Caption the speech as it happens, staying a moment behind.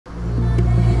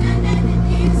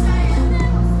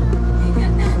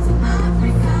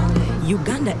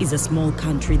is a small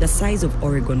country the size of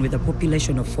Oregon with a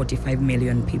population of 45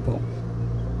 million people.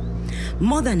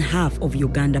 More than half of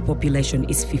Uganda population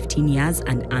is 15 years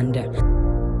and under.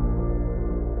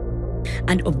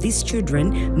 And of these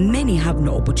children, many have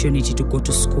no opportunity to go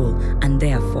to school and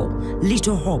therefore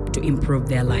little hope to improve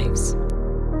their lives.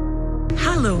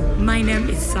 Hello, my name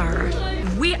is Sarah.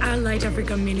 We are Light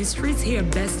Africa Ministries here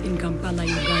based in Kampala,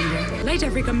 Uganda. Light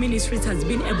Africa Ministries has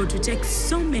been able to take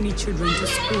so many children to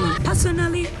school.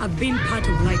 Personally, I've been part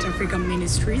of Light Africa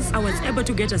Ministries. I was able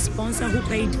to get a sponsor who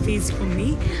paid fees for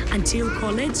me until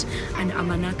college, and I'm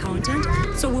an accountant.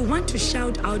 So we want to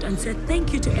shout out and say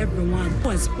thank you to everyone who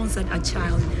has sponsored a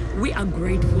child. We are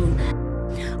grateful.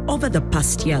 Over the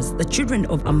past years, the children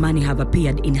of Amani have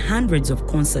appeared in hundreds of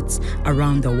concerts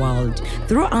around the world.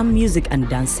 Through our music and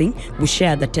dancing, we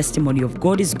share the testimony of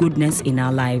God's goodness in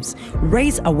our lives,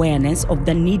 raise awareness of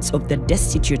the needs of the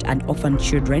destitute and orphan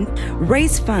children,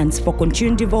 raise funds for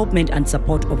continued development and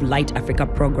support of Light Africa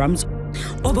programs.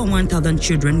 Over 1,000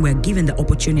 children were given the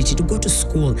opportunity to go to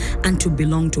school and to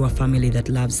belong to a family that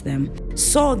loves them,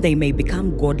 so they may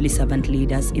become godly servant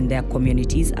leaders in their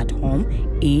communities at home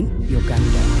in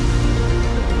Uganda.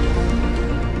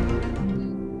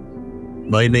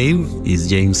 My name is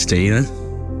James Taylor,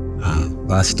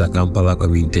 Pastor Kampala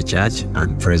Community Church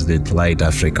and President Light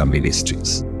Africa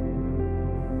Ministries.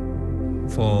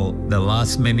 For the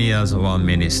last many years of our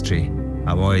ministry,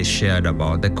 I've always shared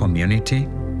about the community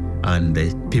and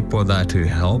the people that we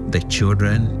help, the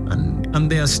children,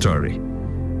 and their story.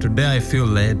 Today I feel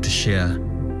led to share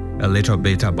a little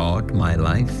bit about my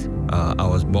life. I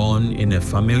was born in a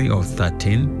family of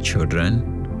 13 children,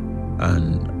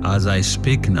 and as I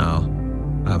speak now,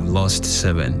 I've lost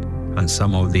 7, and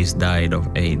some of these died of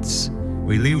AIDS.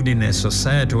 We lived in a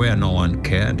society where no one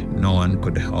cared, no one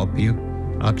could help you.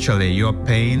 Actually, your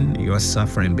pain, your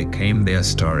suffering became their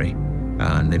story,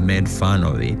 and they made fun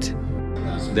of it.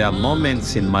 There are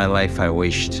moments in my life I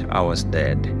wished I was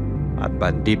dead,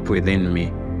 but deep within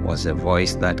me was a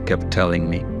voice that kept telling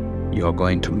me, "You're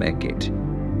going to make it,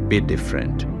 be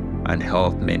different, and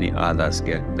help many others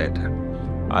get better."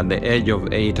 At the age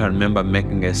of 8, I remember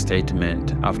making a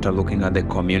statement after looking at the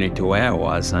community where I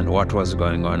was and what was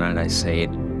going on, and I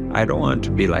said, "I don't want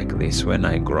to be like this when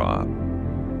I grow up."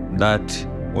 That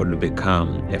would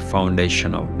become a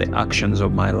foundation of the actions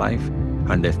of my life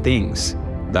and the things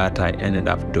that I ended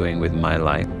up doing with my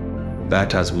life.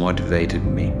 That has motivated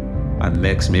me and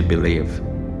makes me believe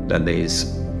that there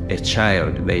is a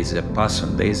child, there is a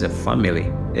person, there is a family,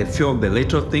 a few of the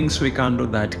little things we can do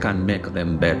that can make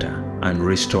them better and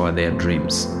restore their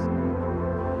dreams.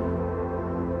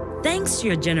 Thanks to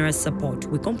your generous support,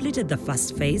 we completed the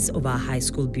first phase of our high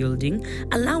school building,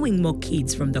 allowing more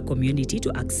kids from the community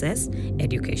to access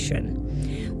education.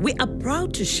 We are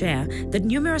proud to share that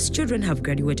numerous children have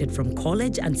graduated from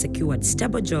college and secured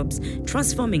stable jobs,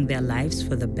 transforming their lives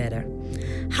for the better.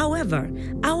 However,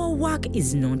 our work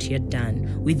is not yet done.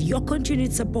 With your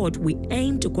continued support, we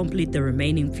aim to complete the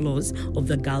remaining floors of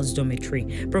the girls' dormitory,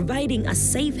 providing a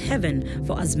safe haven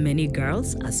for as many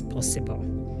girls as possible.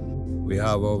 We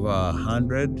have over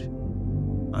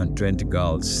 120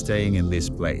 girls staying in this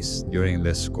place during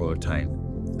the school time.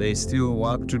 There's still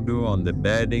work to do on the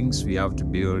beddings. We have to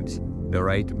build the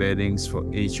right beddings for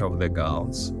each of the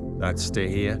girls that stay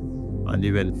here, and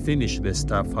even finish the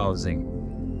staff housing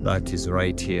that is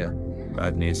right here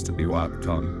that needs to be worked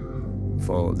on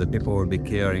for the people who will be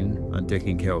caring and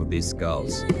taking care of these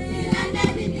girls.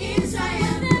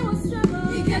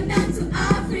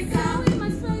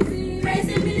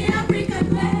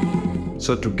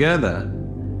 So together,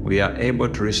 we are able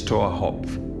to restore hope.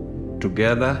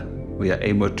 Together, we are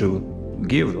able to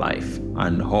give life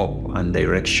and hope and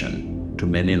direction to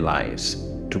many lives.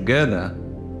 Together,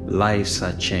 lives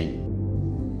are changed.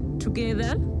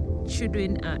 Together,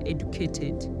 children are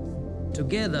educated.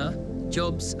 Together,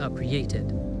 jobs are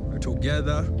created.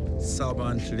 Together,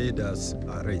 servant leaders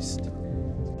are raised.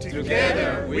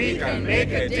 Together, we can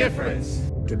make a difference.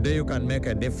 Today, you can make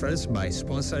a difference by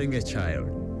sponsoring a child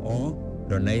or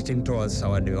donating towards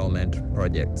our development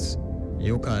projects.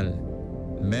 You can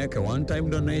make a one-time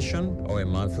donation or a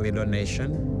monthly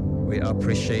donation. We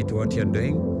appreciate what you're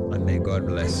doing, and may God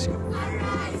bless you.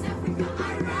 Arise, Africa,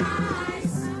 arise.